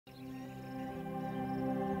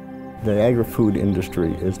The agri-food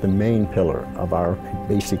industry is the main pillar of our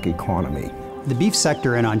basic economy. The beef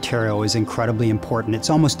sector in Ontario is incredibly important. It's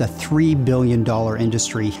almost a $3 billion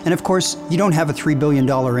industry. And of course, you don't have a $3 billion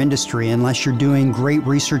industry unless you're doing great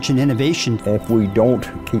research and innovation. If we don't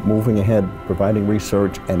keep moving ahead, providing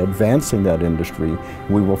research and advancing that industry,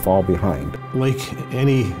 we will fall behind. Like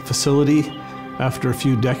any facility, after a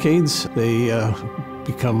few decades, they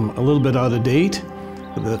become a little bit out of date.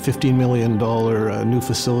 The $15 million new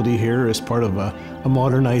facility here is part of a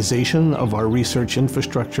modernization of our research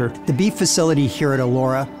infrastructure. The beef facility here at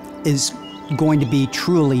Elora is going to be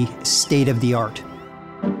truly state-of-the-art.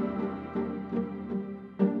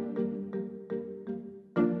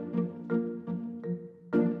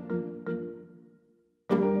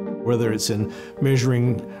 Whether it's in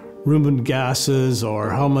measuring rumen gases or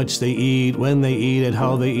how much they eat, when they eat it,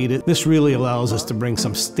 how they eat it. This really allows us to bring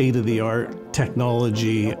some state-of-the-art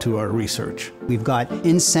technology to our research. We've got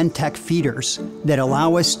in-Centec feeders that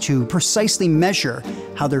allow us to precisely measure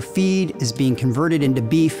how their feed is being converted into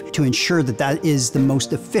beef to ensure that that is the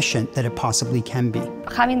most efficient that it possibly can be.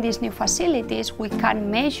 Having these new facilities, we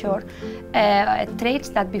can measure traits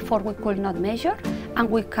that before we could not measure, and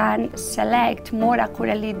we can select more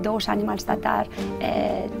accurately those animals that are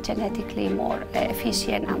genetically more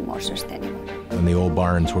efficient and more sustainable. When the old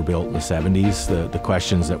barns were built in the 70s, the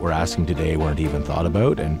questions that we're asking today weren't even thought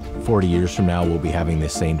about, and 40 years from now we'll be having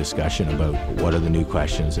this same discussion about what are the new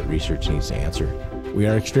questions that research needs to answer. We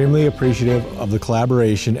are extremely appreciative of the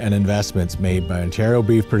collaboration and investments made by Ontario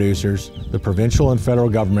beef producers, the provincial and federal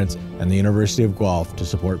governments, and the University of Guelph to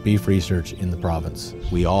support beef research in the province.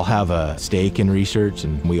 We all have a stake in research,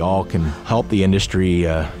 and we all can help the industry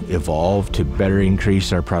evolve to better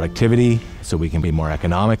increase our productivity so we can be more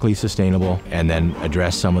economically sustainable and then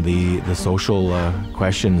address some of the social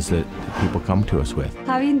questions that people come to us with.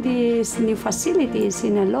 Having these new facilities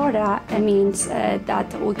in Elora means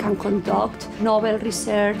that we can conduct novel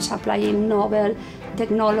research, applying novel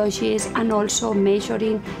technologies, and also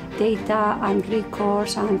measuring data and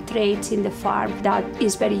records and traits in the farm that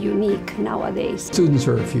is very unique nowadays. Students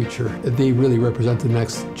are our future. They really represent the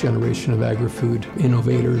next generation of agri-food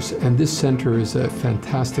innovators, and this center is a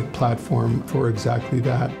fantastic platform for exactly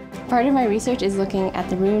that. Part of my research is looking at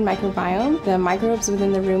the rumen microbiome. The microbes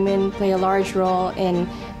within the rumen play a large role in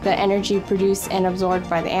the energy produced and absorbed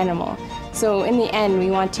by the animal. So in the end, we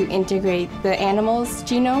want to integrate the animal's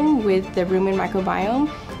genome with the rumen microbiome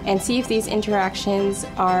and see if these interactions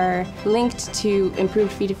are linked to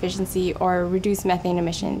improved feed efficiency or reduced methane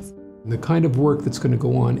emissions. The kind of work that's going to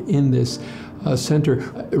go on in this center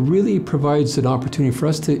really provides an opportunity for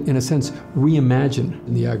us to, in a sense, reimagine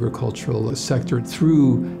the agricultural sector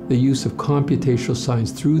through the use of computational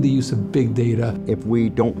science, through the use of big data. If we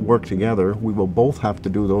don't work together, we will both have to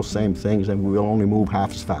do those same things and we will only move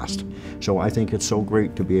half as fast. So I think it's so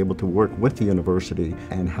great to be able to work with the university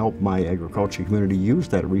and help my agriculture community use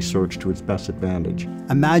that research to its best advantage.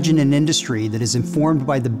 Imagine an industry that is informed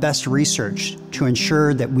by the best research to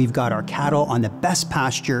ensure that we've got our cattle on the best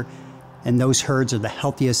pasture and those herds are the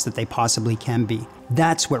healthiest that they possibly can be.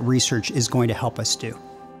 That's what research is going to help us do.